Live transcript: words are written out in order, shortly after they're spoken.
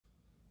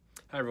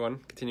Hi everyone,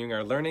 continuing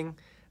our learning,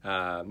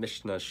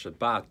 Mishnah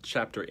Shabbat,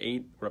 chapter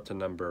 8, we're up to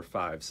number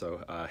 5,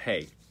 so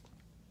hey.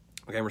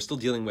 Okay, we're still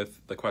dealing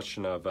with the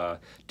question of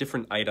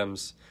different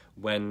items,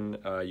 when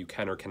you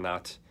can or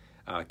cannot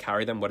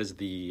carry them. What is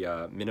the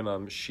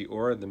minimum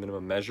shi'ur, the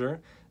minimum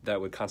measure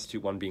that would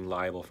constitute one being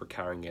liable for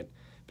carrying it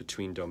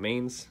between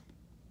domains?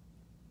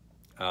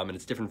 And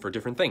it's different for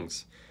different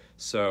things.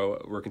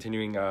 So we're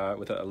continuing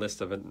with a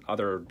list of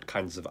other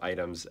kinds of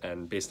items,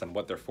 and based on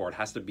what they're for, it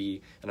has to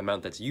be an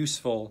amount that's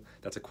useful,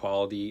 that's a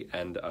quality,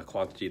 and a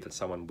quantity that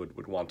someone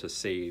would want to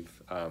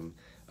save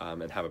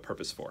and have a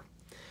purpose for.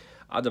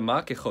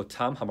 Adama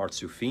kechotam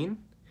hamartzufin,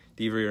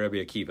 divrei Rabbi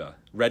Akiva.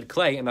 Red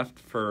clay, enough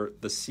for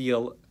the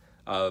seal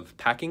of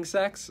packing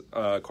sacks,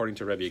 according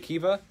to Rabbi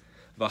Akiva.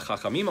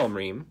 V'chachamim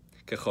omrim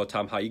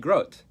kechotam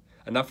ha'igrot,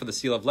 enough for the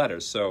seal of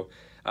letters. So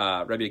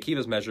Rabbi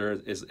Akiva's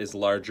measure is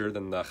larger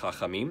than the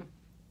Chachamim.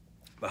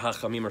 The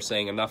Chachamim are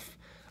saying enough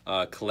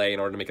clay in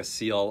order to make a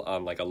seal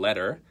on like a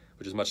letter,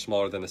 which is much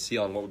smaller than the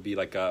seal on what would be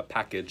like a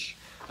package,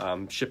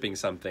 shipping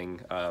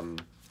something,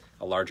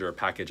 a larger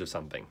package of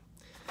something.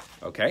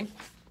 Okay.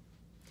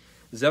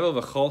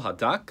 Zevel v'chol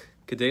hadak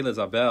kedei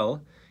lezabel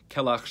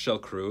kelach shel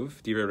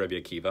kruv divrei Rabbi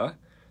Akiva.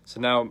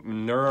 So now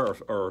manure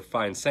or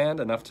fine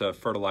sand, enough to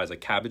fertilize a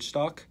cabbage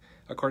stalk,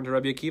 according to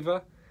Rabbi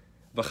Akiva.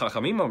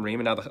 V'chachamim omrim,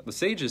 and now the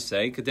sages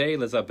say kedei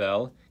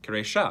lezabel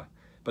keresha,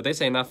 but they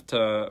say enough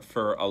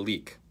for a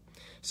leak.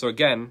 So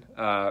again,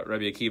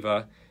 Rabbi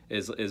Akiva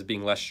is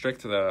being less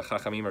strict. The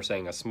Chachamim are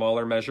saying a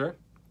smaller measure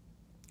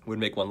would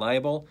make one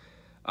liable.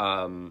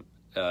 In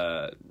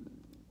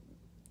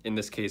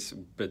this case,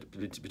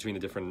 between the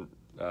different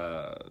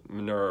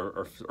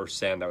manure or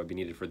sand that would be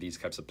needed for these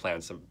types of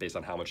plants, based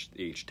on how much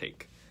they each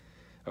take.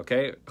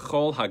 Okay,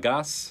 chol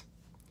hagas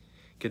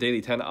kedei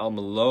liten al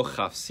melo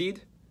chafsid.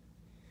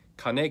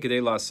 Kane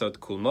kedei lasot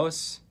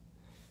kulmos.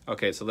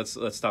 Okay, so let's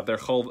stop there.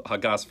 Chol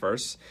hagas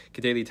first.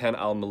 Kedei liten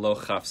al melo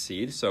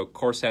chafsid. So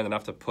coarse sand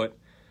enough to put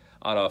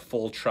on a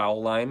full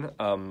trowel line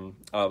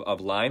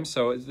of lime.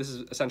 So this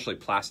is essentially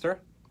plaster,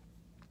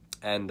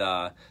 and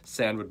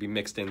sand would be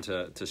mixed in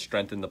to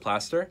strengthen the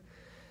plaster.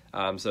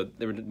 So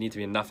there would need to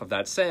be enough of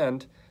that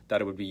sand that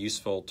it would be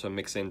useful to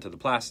mix into the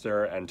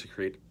plaster and to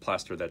create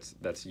plaster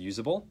that's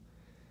usable.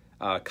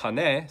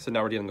 Kane. So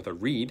now we're dealing with a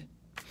reed.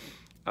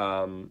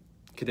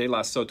 Kedei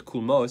lasot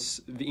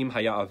kulmos v'im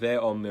haya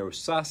aveh o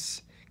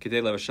merusas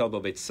kedei levashel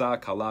bo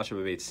beitza kala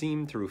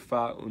shebebeitzim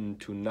terufa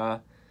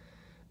untuna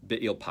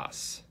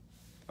be'ilpas.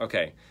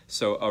 Okay,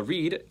 so a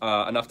reed,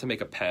 enough to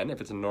make a pen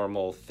if it's a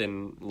normal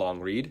thin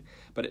long reed,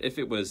 but if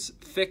it was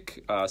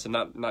thick, so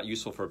not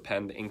useful for a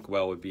pen, the ink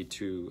well would be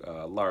too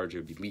large, it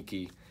would be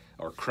leaky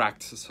or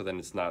cracked, so then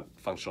it's not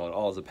functional at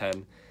all as a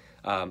pen.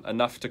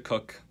 Enough to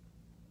cook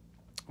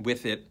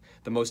with it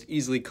the most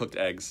easily cooked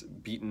eggs,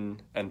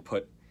 beaten and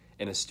put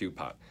in a stew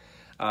pot.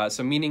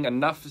 So meaning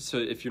enough, so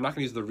if you're not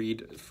going to use the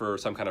reed for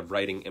some kind of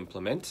writing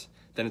implement,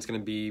 then it's going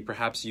to be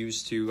perhaps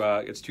used to,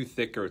 it's too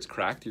thick or it's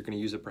cracked, you're going to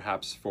use it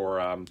perhaps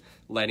for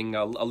lighting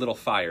a little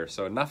fire.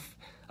 So enough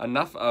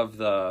of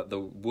the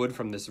wood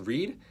from this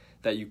reed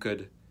that you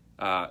could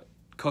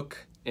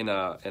cook in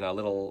a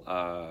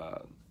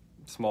little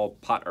small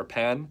pot or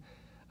pan,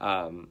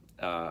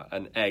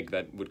 an egg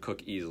that would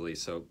cook easily,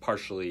 so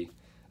partially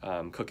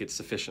cook it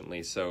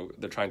sufficiently. So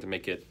they're trying to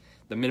make it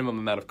the minimum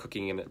amount of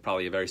cooking in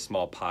probably a very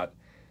small pot.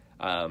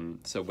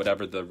 So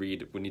whatever the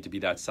reed would need to be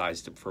that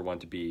size for one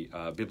to be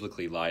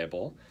biblically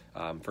liable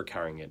for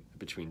carrying it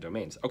between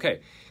domains.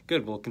 Okay,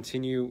 good. We'll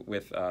continue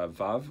with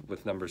Vav,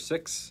 with number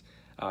 6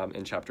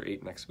 in chapter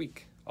 8 next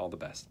week. All the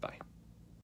best. Bye.